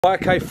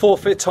Okay,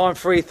 forfeit time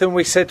for Ethan.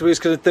 We said we was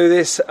going to do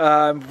this.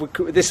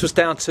 This was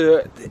down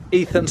to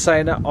Ethan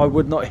saying that I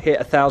would not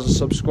hit 1,000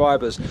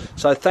 subscribers.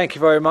 So thank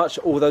you very much,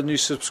 all the new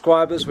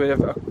subscribers. We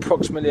have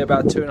approximately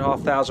about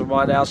 2,500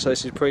 right now, so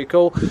this is pretty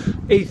cool.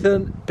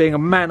 Ethan, being a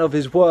man of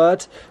his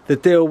word, the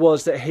deal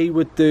was that he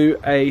would do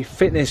a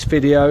fitness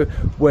video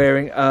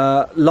wearing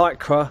a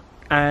lycra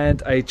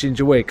and a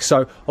ginger wig.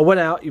 So I went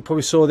out, you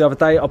probably saw the other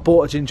day, I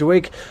bought a ginger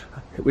wig,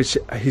 which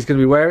he's going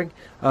to be wearing.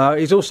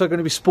 He's also going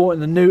to be sporting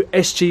the new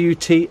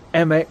SGUT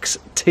MX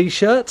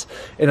t-shirt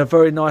in a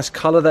very nice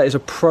colour that is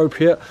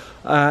appropriate,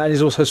 and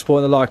he's also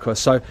sporting the lycra.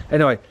 So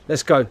anyway,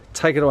 let's go.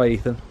 Take it away,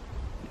 Ethan.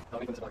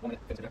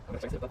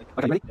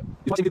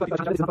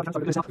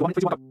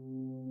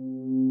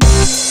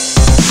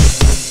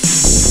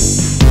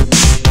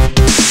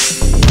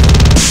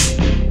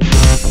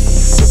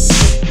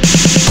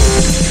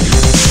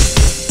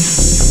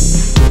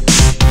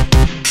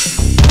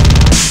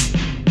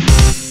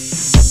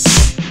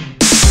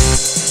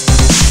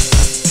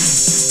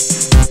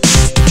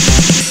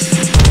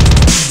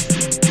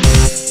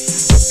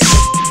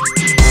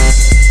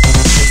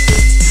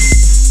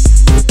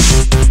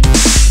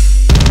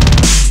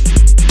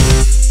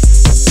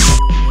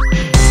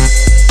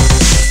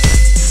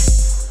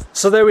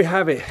 So there we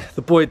have it.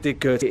 The boy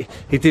did good.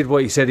 He did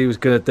what he said he was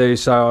going to do,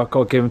 so I've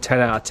got to give him 10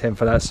 out of 10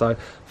 for that. So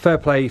fair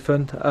play,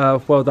 Ethan.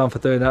 Well done for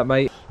doing that,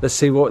 mate. Let's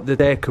see what the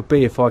dare could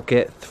be if I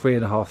get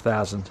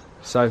 3,500.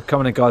 So come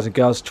on in, guys and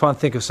girls. Try and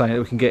think of something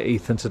that we can get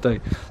Ethan to do.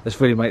 Let's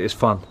really make this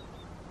fun.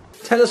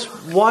 Tell us,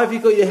 why have you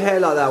got your hair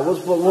like that?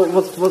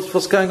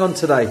 What's going on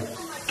today?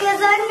 Because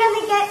I'm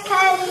going to get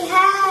curly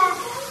hair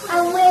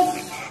and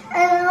wig,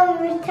 and I'm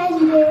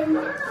pretending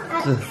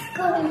at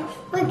school.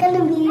 We're going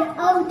to be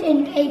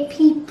olden day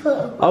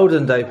people.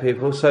 Olden day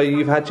people? So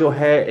you've had your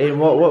hair in,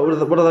 what are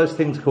those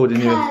things called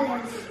in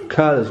Curlers.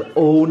 Curlers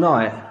all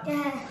night?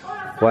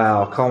 Yeah.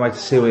 Wow, I can't wait to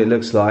see what it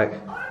looks like.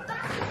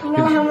 I'm going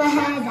to have my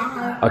hair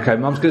down. Okay,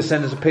 Mum's going to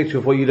send us a picture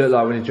of what you look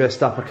like when you're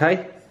dressed up,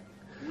 okay?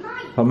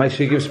 But make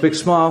sure you give us a big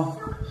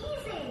smile.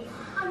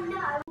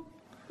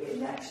 Get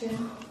in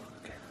action.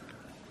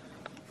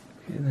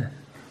 Get in there.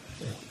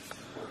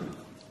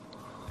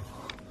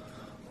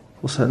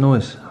 What's that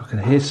noise? I can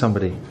hear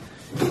somebody.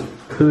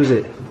 Who is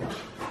it?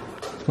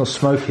 It's not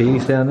Smokey,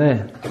 he's down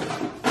there.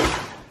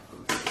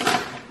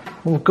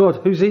 Oh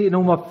God, who's eating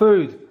all my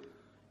food?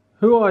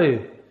 Who are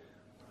you?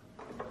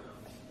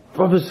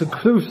 Robinson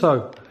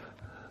Crusoe.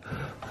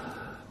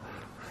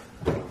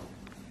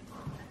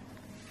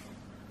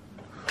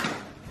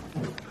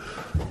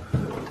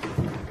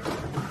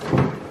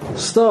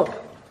 Stop,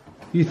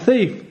 you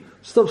thief.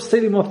 Stop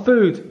stealing my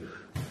food.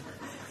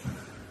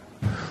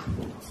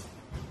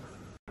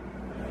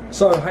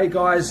 So hey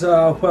guys,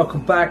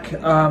 welcome back.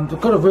 I've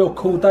got a real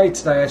cool day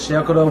today actually.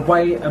 I've got to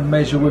weigh and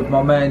measure with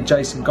my man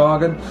Jason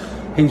Gargan.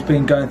 He's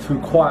been going through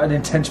quite an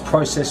intense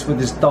process with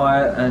his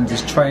diet and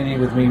his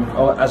training with me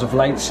as of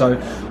late, so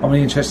I'm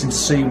really interested to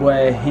see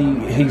where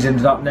he's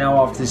ended up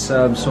now after this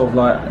sort of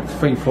like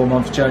 3-4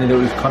 month journey that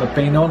we've kind of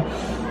been on.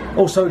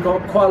 Also, we've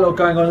got quite a lot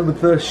going on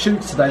with the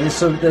shoots today.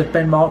 There's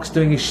Ben Marks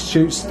doing his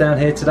shoots down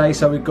here today.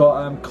 So we've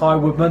got Kai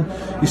Woodman.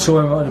 You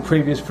saw him on the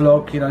previous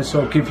vlog. You know,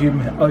 sort of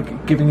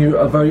giving you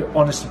a very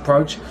honest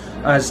approach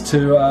as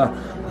to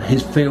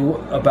his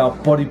feel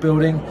about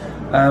bodybuilding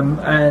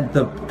and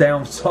the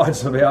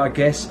downsides of it, I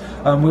guess.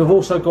 We've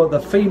also got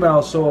the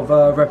female sort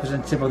of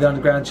representative of the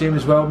underground gym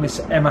as well, Miss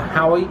Emma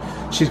Howie.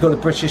 She's got the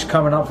British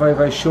coming up very,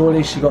 very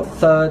shortly. She got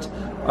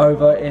 3rd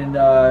over in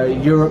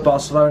Europe,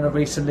 Barcelona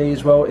recently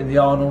as well in the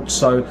Arnold,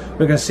 so we're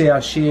going to see how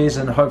she is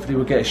and hopefully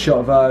we'll get a shot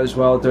of her as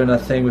well doing her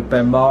thing with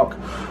Ben Mark.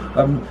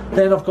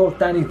 Then I've got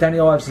Danny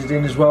Ives is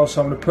in as well,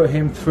 so I'm going to put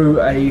him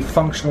through a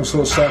functional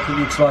sort of circuit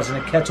utilising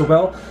a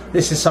kettlebell.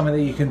 This is something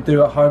that you can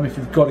do at home if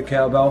you've got a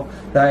kettlebell.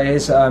 That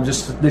is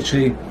just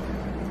literally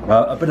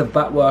a bit of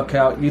back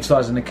workout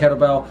utilising the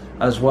kettlebell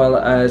as well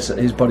as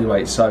his body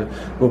weight. So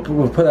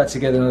we'll put that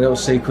together in a little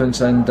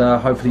sequence, and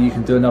hopefully you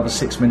can do another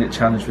 6-minute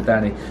challenge with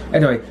Danny.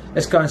 Anyway,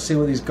 let's go and see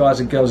what these guys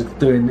and girls are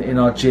doing in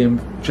our gym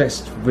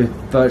dressed with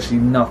virtually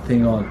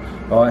nothing on.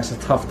 Alright, it's a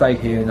tough day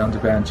here in the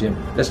underground gym.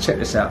 Let's check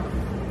this out.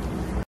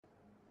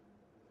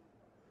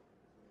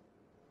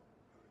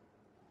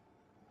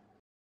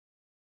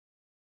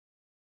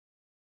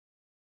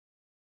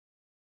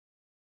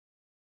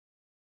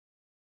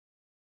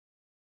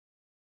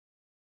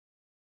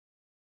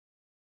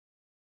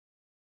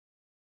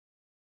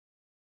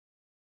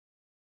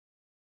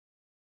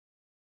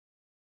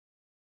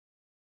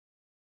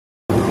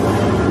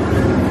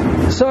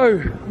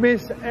 So,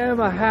 Miss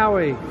Emma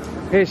Howie,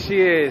 here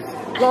she is.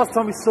 Last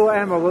time we saw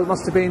Emma, well, it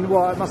must have been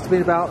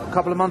about a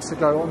couple of months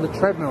ago on the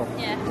treadmill.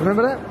 Yeah. Do you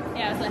remember that?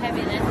 Yeah, I was like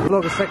heavy then.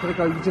 Vlog a second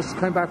ago, you just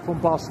came back from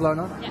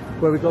Barcelona, yeah,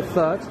 where we got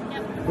 3rd,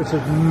 yeah, which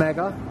was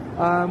mega.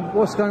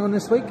 What's going on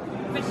this week?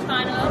 British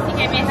finals. He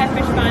gave me a head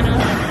British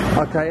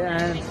finals. Okay,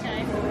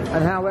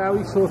 and how are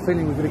you sort of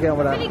feeling? We're going to get on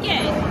with that? Pretty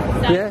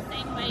good. So yeah? the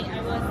same weight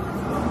I was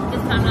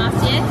this time last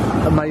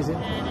year. Amazing.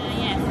 And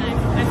yeah, so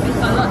I've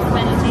got lots of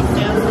energy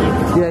still.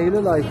 So yeah, you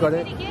look like you've got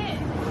it. Pretty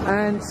good.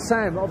 And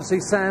Sam, obviously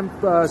Sam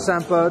Bird's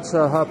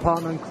her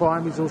partner in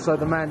crime. He's also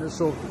the man that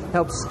sort of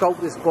helped sculpt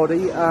this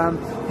body.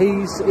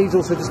 He's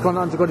also just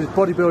undergone his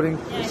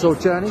bodybuilding sort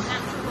of journey.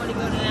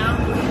 Bodybuilding now.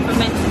 I'm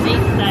meant to be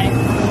today.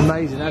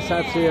 Amazing, that's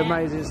absolutely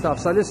amazing stuff.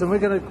 So listen, we're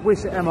going to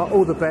wish Emma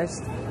all the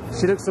best.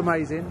 She looks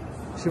amazing.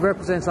 She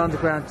represents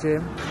Underground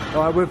Gym.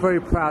 All right, we're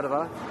very proud of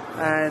her,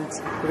 and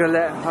we're going to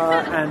let her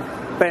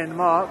and Ben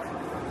Mark,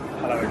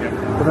 hello again,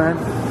 the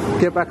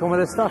man, get back on with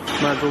their stuff.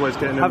 Man's always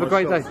getting in. Have a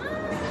great day.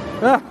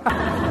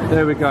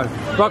 There we go.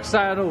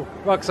 Rucksack and all.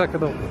 Rucksack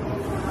and all.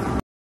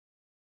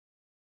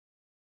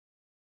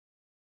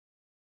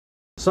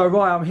 So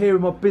right, I'm here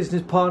with my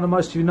business partner,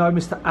 most of you know,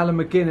 Mr. Alan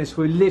McGuinness.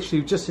 We're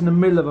literally just in the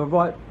middle of a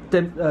right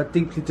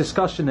deeply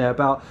discussion there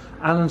about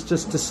Alan's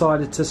just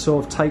decided to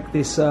sort of take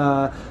this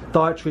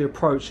dietary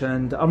approach,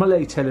 and I'm going to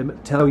let you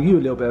tell you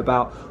a little bit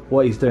about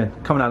what he's doing.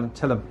 Come on, Alan,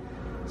 tell him.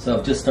 So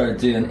I've just started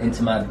doing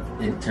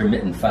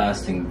intermittent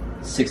fasting,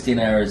 16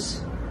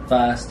 hours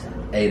fast,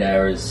 8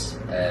 hours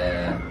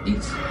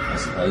eat, I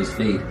suppose,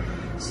 feed.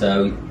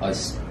 So I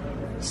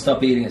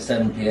stop eating at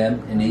 7 PM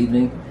in the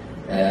evening,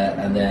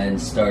 and then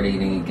start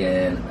eating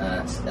again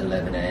at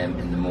 11 AM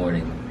in the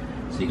morning.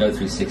 So you go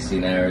through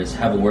 16 hours,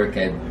 have a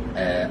workout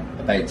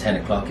about 10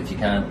 o'clock if you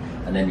can,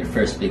 and then your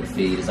first big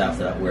feed is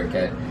after that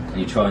workout, and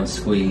you try and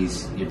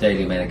squeeze your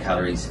daily amount of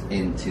calories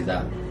into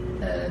that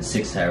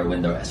 8-hour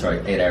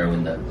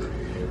window.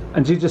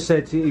 And you just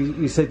said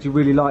you said you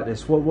really like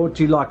this. What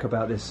do you like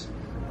about this?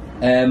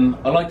 I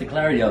like the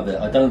clarity of it.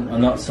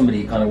 I'm not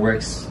somebody who kind of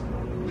works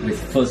with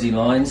fuzzy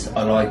lines.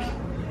 I like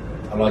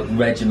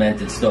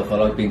regimented stuff. I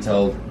like being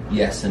told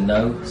yes and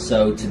no.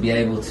 So to be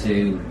able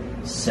to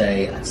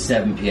say at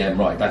 7 PM,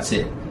 right, that's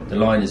it. The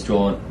line is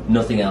drawn.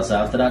 Nothing else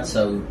after that.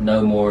 So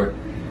no more,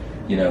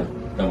 no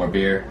more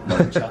beer, no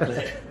more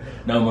chocolate,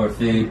 no more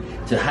food.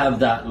 To have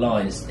that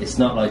line, it's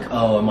not like,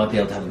 oh, I might be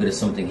able to have a bit of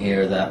something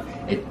here. That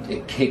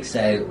it kicks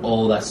out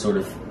all that sort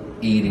of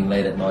eating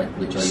late at night,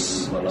 which I used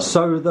to do quite a lot.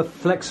 So the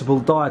flexible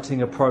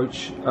dieting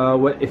approach,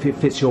 if it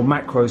fits your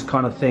macros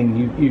kind of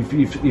thing,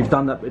 you've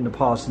done that in the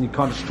past, and you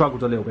kind of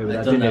struggled a little bit with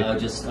that, didn't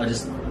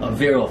you? I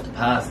veer off the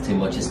path too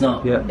much. It's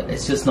not. Yeah.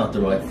 It's just not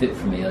the right fit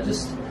for me. I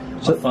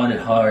find it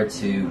hard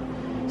to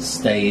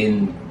stay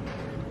in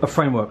a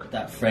framework.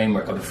 That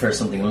framework. I prefer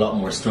something a lot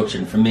more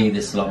structured. And for me,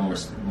 this is a lot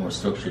more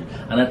structured.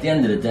 And at the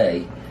end of the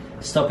day,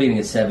 stop eating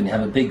at 7. You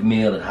have a big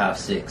meal at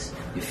 6:30.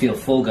 You feel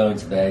full going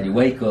to bed. You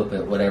wake up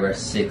at whatever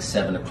 6,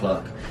 7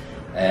 o'clock,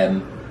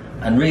 and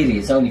really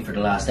it's only for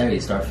the last hour you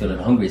start feeling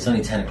hungry. It's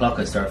only 10 o'clock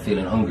I start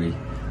feeling hungry.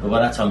 But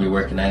by that time you're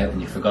working out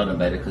and you've forgotten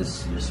about it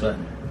because you're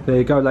sweating. There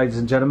you go, ladies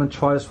and gentlemen.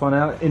 Try this one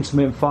out.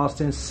 Intermittent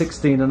fasting,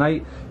 16 and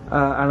 8.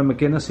 Alan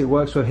McGuinness. It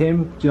works for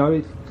him.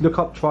 Look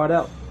up, try it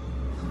out.